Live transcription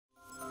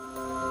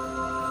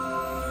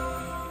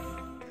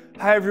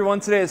Hi everyone,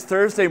 today is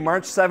Thursday,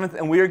 March 7th,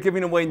 and we are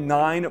giving away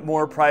 9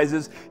 more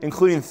prizes,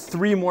 including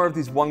 3 more of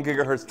these 1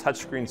 GHz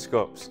touchscreen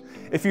scopes.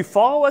 If you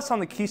follow us on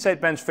the Keysight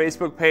Bench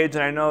Facebook page,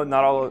 and I know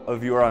not all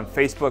of you are on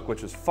Facebook,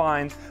 which is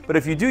fine, but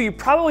if you do, you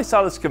probably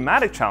saw the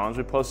schematic challenge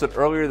we posted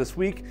earlier this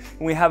week, and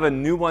we have a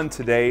new one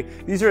today.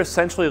 These are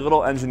essentially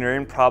little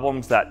engineering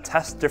problems that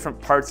test different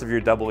parts of your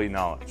EE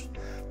knowledge.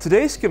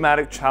 Today's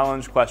schematic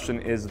challenge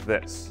question is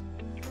this.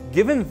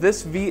 Given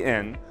this V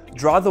in,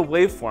 draw the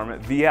waveform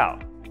at V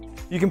out.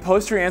 You can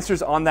post your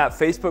answers on that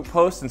Facebook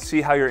post and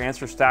see how your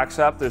answer stacks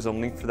up. There's a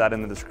link for that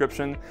in the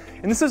description.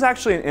 And this is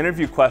actually an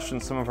interview question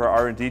some of our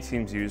R&D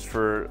teams use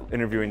for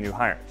interviewing new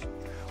hires.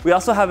 We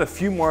also have a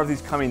few more of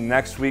these coming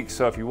next week,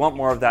 so if you want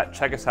more of that,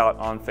 check us out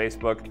on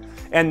Facebook.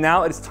 And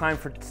now it's time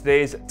for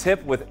today's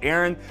tip with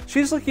Erin.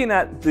 She's looking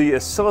at the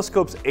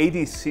Oscilloscope's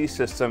ADC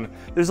system.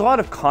 There's a lot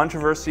of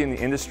controversy in the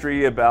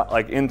industry about,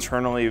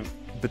 internally,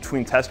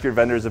 between test gear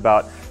vendors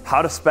about how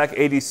to spec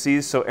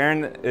ADCs, so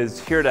Erin is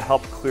here to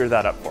help clear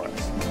that up for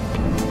us.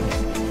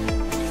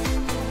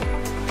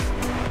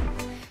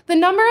 The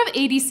number of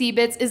ADC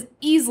bits is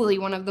easily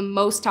one of the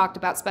most talked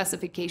about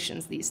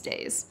specifications these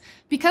days.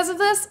 Because of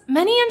this,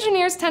 many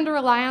engineers tend to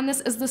rely on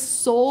this as the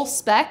sole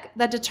spec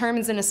that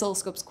determines an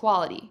oscilloscope's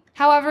quality.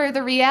 However,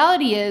 the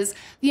reality is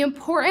the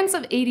importance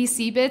of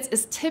ADC bits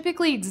is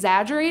typically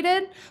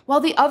exaggerated, while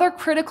the other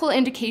critical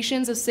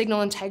indications of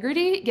signal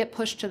integrity get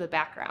pushed to the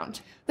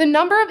background. The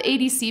number of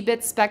ADC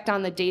bits spec'd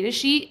on the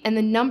datasheet and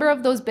the number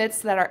of those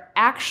bits that are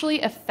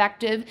actually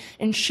effective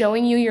in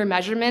showing you your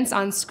measurements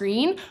on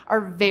screen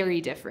are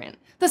very different.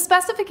 The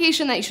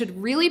specification that you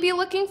should really be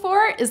looking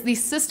for is the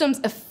system's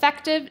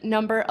effective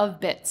number of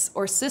bits,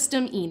 or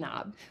system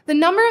ENOB. The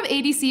number of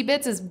ADC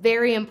bits is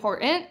very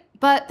important,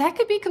 but that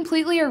could be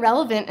completely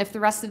irrelevant if the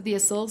rest of the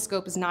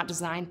oscilloscope is not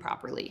designed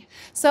properly.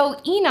 So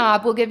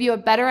ENOB will give you a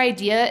better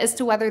idea as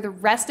to whether the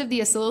rest of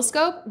the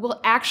oscilloscope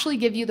will actually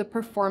give you the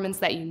performance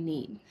that you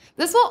need.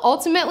 This will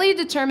ultimately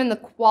determine the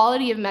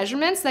quality of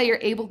measurements that you're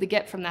able to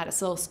get from that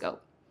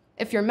oscilloscope.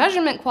 If your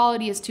measurement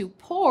quality is too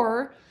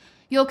poor,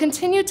 you'll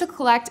continue to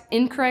collect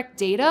incorrect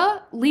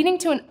data, leading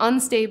to an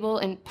unstable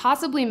and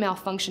possibly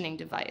malfunctioning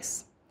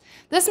device.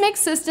 This makes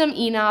system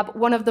ENOB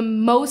one of the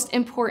most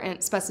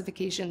important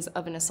specifications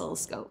of an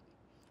oscilloscope.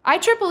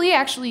 IEEE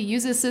actually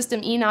uses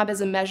system ENOB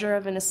as a measure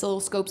of an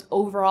oscilloscope's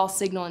overall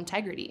signal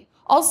integrity.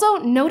 Also,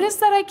 notice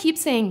that I keep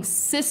saying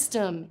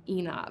system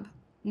ENOB,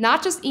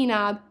 not just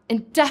ENOB,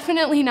 and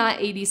definitely not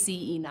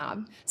ADC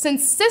ENOB.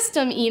 Since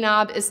system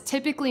ENOB is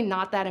typically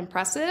not that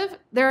impressive,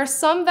 there are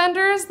some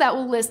vendors that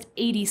will list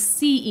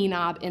ADC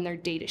ENOB in their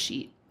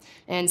datasheet.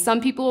 And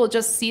some people will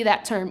just see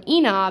that term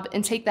ENOB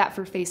and take that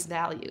for face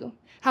value.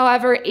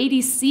 However,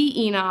 ADC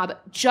ENOB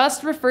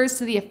just refers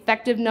to the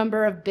effective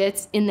number of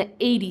bits in the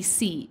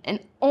ADC, and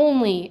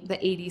only the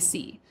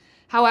ADC.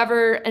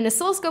 However, an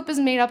oscilloscope is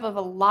made up of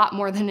a lot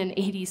more than an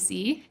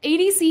ADC.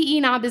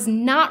 ADC ENOB is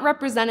not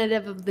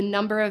representative of the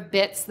number of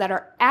bits that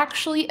are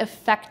actually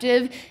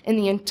effective in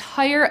the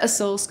entire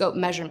oscilloscope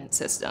measurement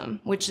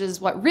system, which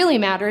is what really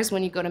matters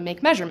when you go to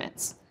make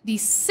measurements. The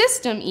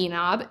system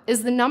ENOB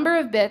is the number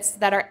of bits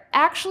that are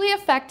actually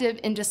effective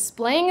in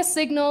displaying a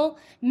signal,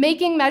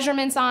 making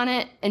measurements on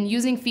it, and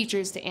using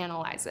features to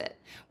analyze it.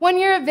 When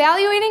you're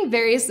evaluating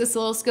various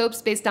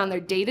oscilloscopes based on their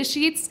data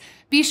sheets,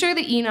 be sure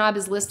the ENOB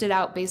is listed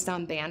out based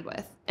on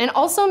bandwidth. And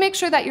also make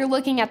sure that you're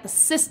looking at the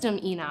system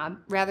ENOB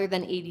rather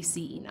than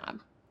ADC ENOB.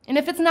 And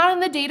if it's not in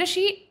the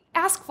datasheet,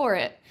 ask for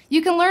it.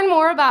 You can learn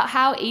more about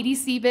how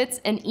ADC bits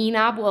and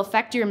ENOB will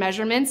affect your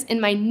measurements in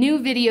my new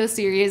video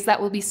series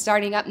that will be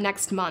starting up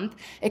next month,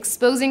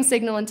 Exposing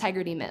Signal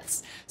Integrity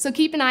Myths. So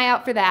keep an eye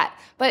out for that.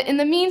 But in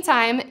the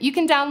meantime, you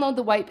can download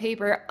the white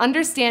paper,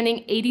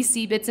 Understanding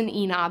ADC Bits and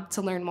ENOB,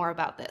 to learn more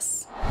about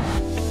this.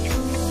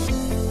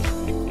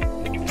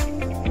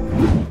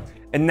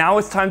 And now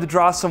it's time to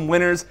draw some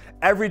winners.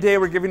 Every day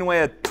we're giving away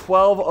a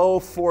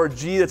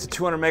 1204G, that's a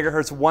 200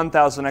 MHz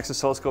 1000X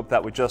oscilloscope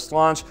that we just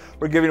launched.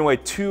 We're giving away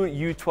 2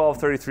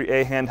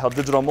 U1233A handheld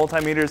digital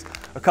multimeters,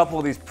 a couple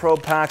of these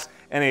probe packs,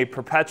 and a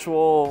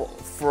perpetual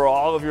for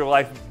all of your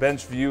life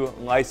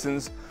BenchView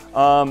license.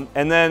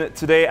 And then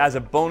today, as a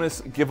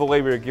bonus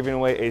giveaway, we're giving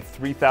away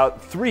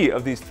 3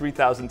 of these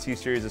 3000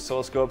 T-Series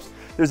oscilloscopes.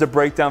 There's a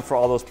breakdown for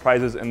all those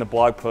prizes in the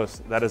blog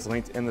post that is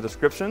linked in the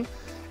description.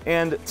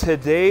 And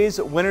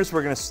today's winners,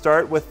 we're going to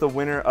start with the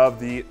winner of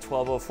the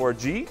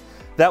 1204G.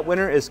 That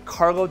winner is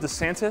Carlo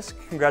DeSantis.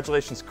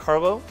 Congratulations,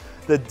 Carlo.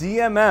 The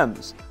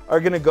DMMs are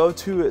going to go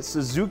to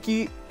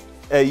Suzuki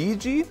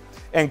Eiji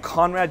and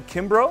Conrad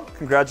Kimbrough.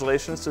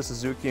 Congratulations to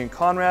Suzuki and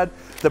Conrad.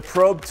 The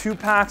Probe 2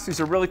 packs, these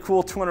are really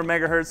cool, 200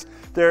 MHz.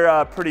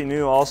 They're pretty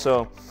new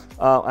also.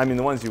 I mean,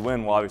 the ones you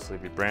win will obviously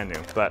be brand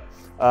new, but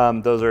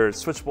those are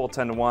switchable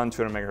 10-to-1,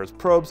 200 MHz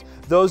probes.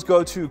 Those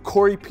go to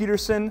Corey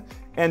Peterson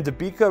and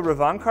Debika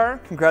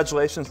Ravankar.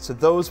 Congratulations to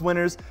those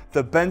winners.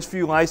 The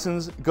BenchView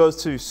license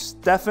goes to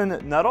Stefan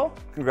Nuttall.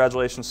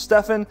 Congratulations,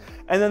 Stefan.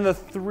 And then the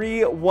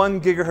 3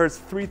 1 GHz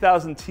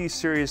 3000T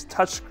series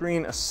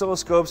touchscreen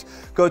oscilloscopes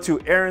go to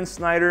Aaron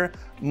Snyder,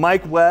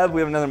 Mike Webb,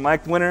 we have another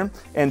Mike winner,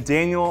 and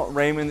Daniel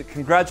Raymond.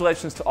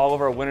 Congratulations to all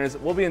of our winners.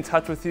 We'll be in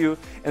touch with you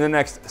in the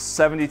next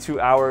 72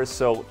 hours,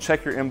 so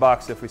check your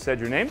inbox if we said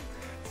your name.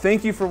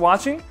 Thank you for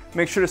watching.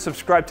 Make sure to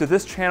subscribe to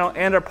this channel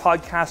and our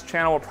podcast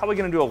channel. We're probably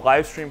going to do a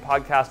live stream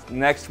podcast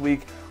next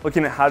week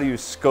looking at how to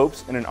use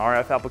scopes in an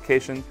RF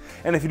application.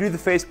 And if you do the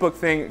Facebook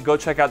thing, go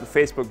check out the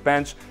Facebook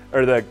bench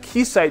or the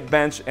Keysight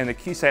bench and the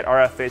Keysight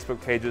RF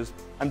Facebook pages.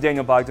 I'm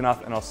Daniel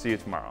Bogdanoff, and I'll see you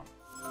tomorrow.